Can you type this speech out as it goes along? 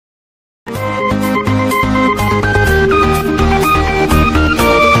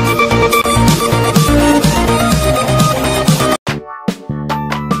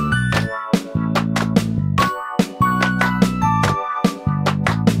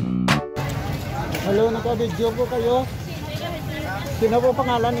Hello, naka-video po kayo. Sino po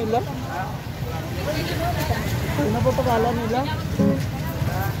pangalan nila? Sino po pangalan nila?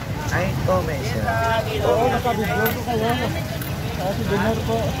 Ay, comment siya. Oo, naka-video po kayo. Si Dinner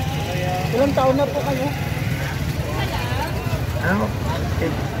po. Ilang taon na po kayo? Ano?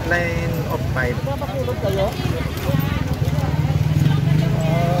 Line of 5. Nagpapakulog kayo?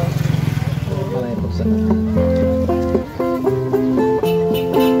 Malay po sa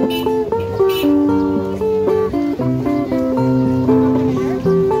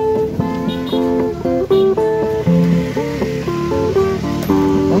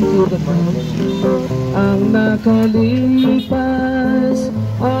ang nakalipas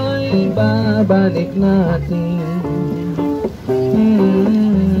ay babalik natin.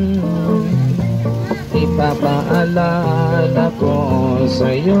 Ipapaalala ko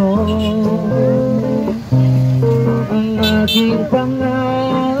sa'yo ang aking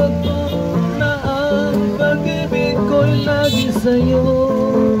pangako na ang pag-ibig ko'y lagi sa'yo.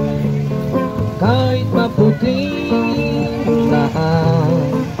 Kahit maputi na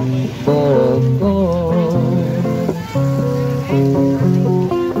ang buhok ko,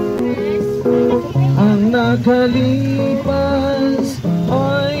 ang nakalipas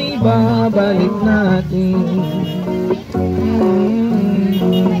ay babalik natin.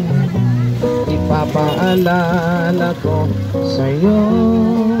 Ipapaalala ko sa'yo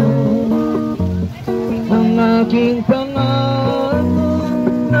ang aking pangako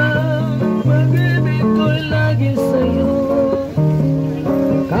na pag-ibig ko'y lagi sa'yo.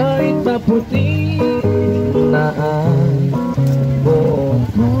 Kahit maputi na ang buhok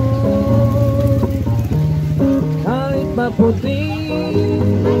ko, kahit maputi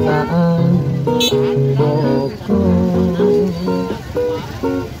na ang buhok ko.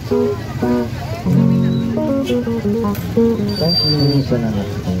 Thank you, salamat.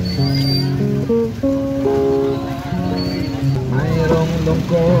 Mayroong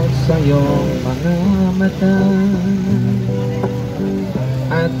lungkot sa iyong mga mata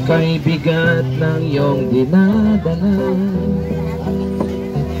at kay bigat ng iyong dinadala.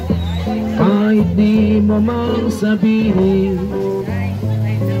 Kahit di mo mang sabihin,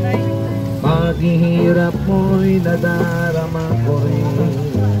 paghihirap mo'y nadarama ko rin.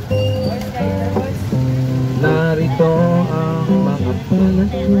 Narito ang mga palad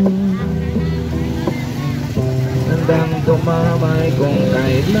ko, handang dumamay kung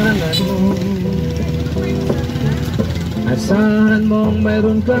kailangan mo. Asahan mong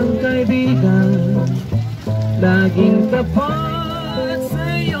mayroon kang kaibigan, laging tapat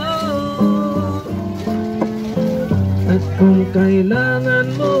sa'yo. At kung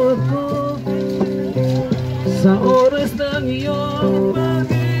kailangan mo ako, sa oras ng iyong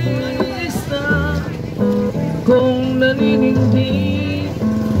pag-iisa, kung naninindig,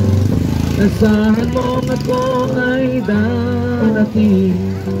 asahan mong ako ay darating.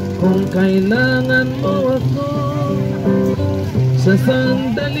 Kung kailangan mo ako, sa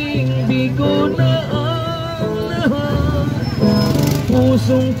sandaling bigo na ang lahat,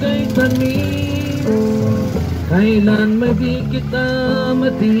 pusong kay tanim, kailan may di kita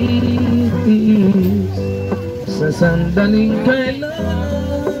matitiis. Sa sandaling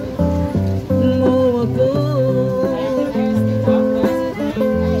kailan mo ako,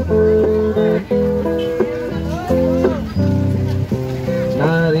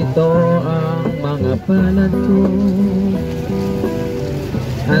 narito ang mga palad ko,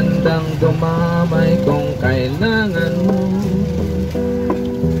 handang dumamay kung kailangan mo.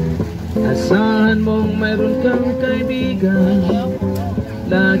 Asahan mong mayroon kang kaibigan,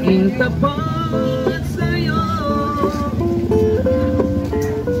 laging tapat sa'yo.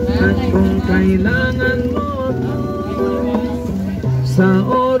 At kung kailangan mo ako, sa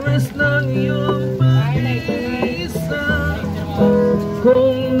oras ng iyong pag-iisa,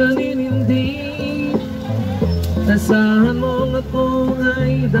 kung naninindig, asahan mong ako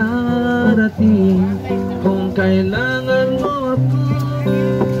ay darating. Kung kailangan mo ako,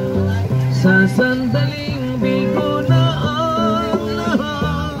 sa sandaling bigo na ang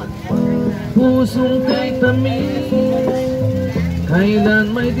lahat, pusong kay tamis, kailan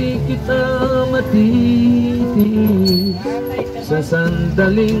may di kita matitiis. Sa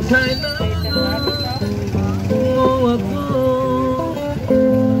sandaling kailangan mo ako,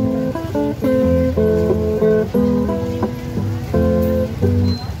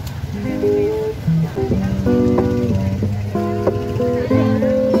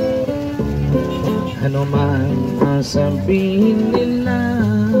 ano man sabihin nila,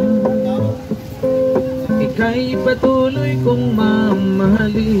 ika'y patuloy kong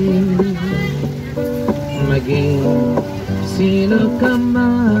mamahalin. Maging sino ka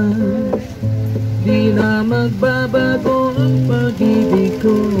man, di na magbabago ang pag-ibig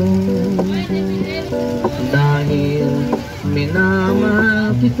ko. Dahil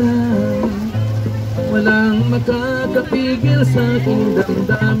minamahal kita, walang makakapigil sa aking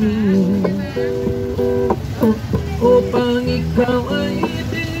damdamin. Upang ikaw ay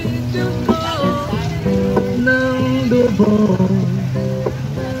ibigyan ko ng lubos,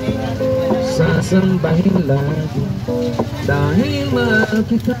 sasambahin lagi dahil mahal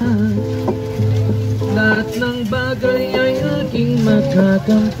kita. Lahat ng bagay ay aking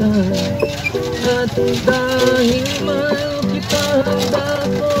makakamtan, at dahil mahal kita handa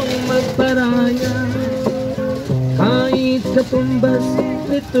kong magparaya. Kahit katumbas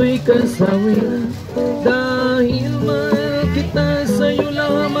nito'y kasawian, dahil mahal kita sa'yo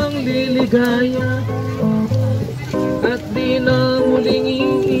lamang liligaya, at di na muling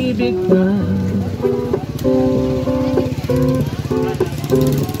iibig pa.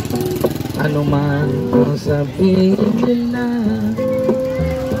 Ano man ang sabihin nila,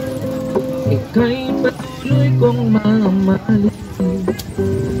 ika'y patuloy kong mamahalin.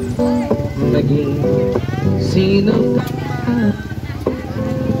 Maging sino ka,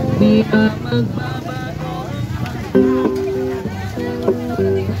 di ka magbabago.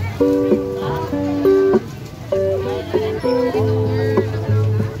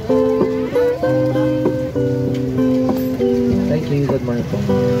 Thank you, good morning po.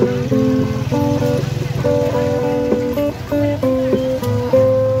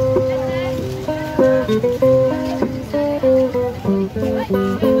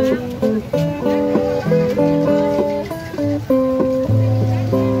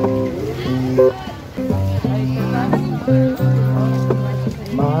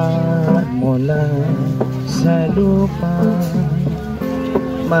 Magmula sa lupa,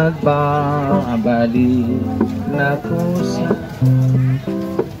 magbabalik na kusa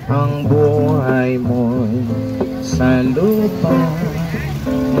ang buhay mo'y sa lupa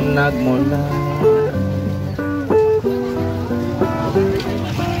nagmula.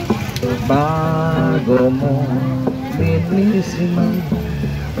 Bago mo linisin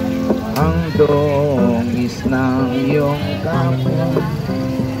ang dongis ng iyong kapwa,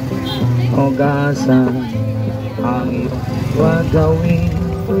 hugasan ang iyong gagawin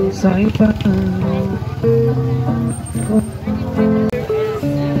sa iba.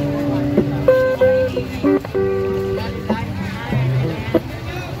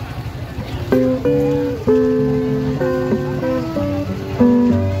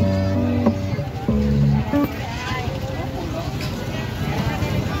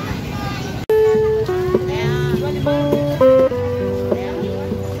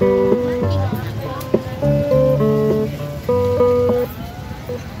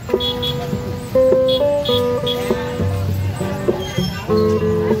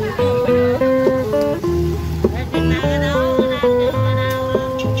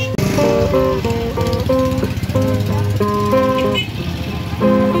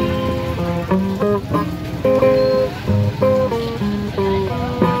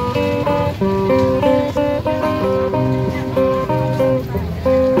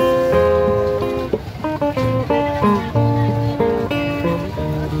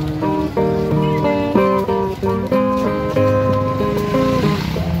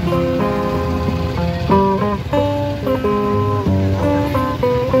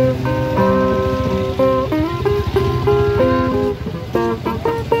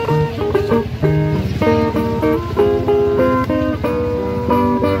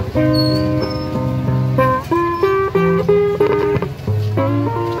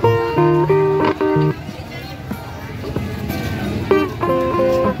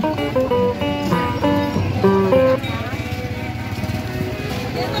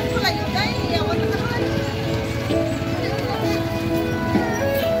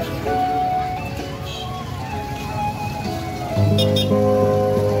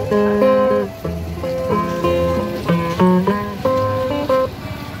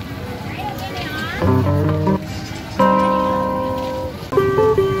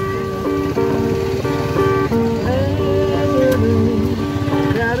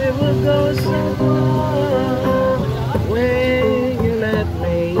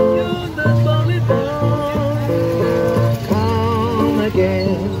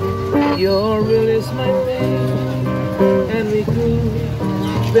 Your will is my faith, and we could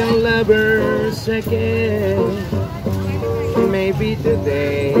be lovers again. Maybe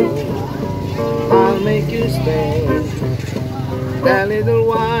today I'll make you stay a little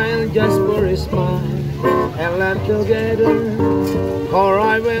while just for a smile and laugh together, or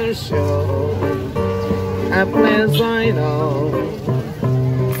I will show a place I know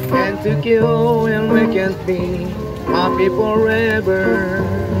and took you and we can't be happy forever.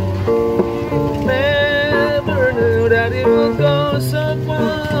 Never knew that it would go so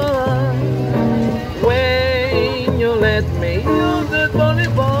far. When you let me use the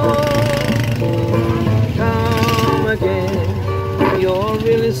volleyball, come again, you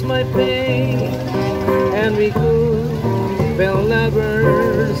release my pain, and we could be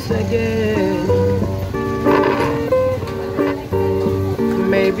lovers again.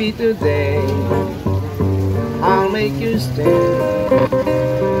 Maybe today I'll make you stay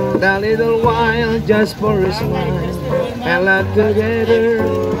a little while just for a smile and laugh together,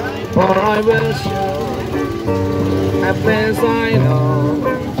 for I will show a place I know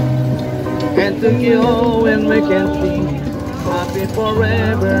and took you and we can be happy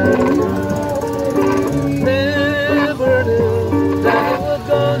forever.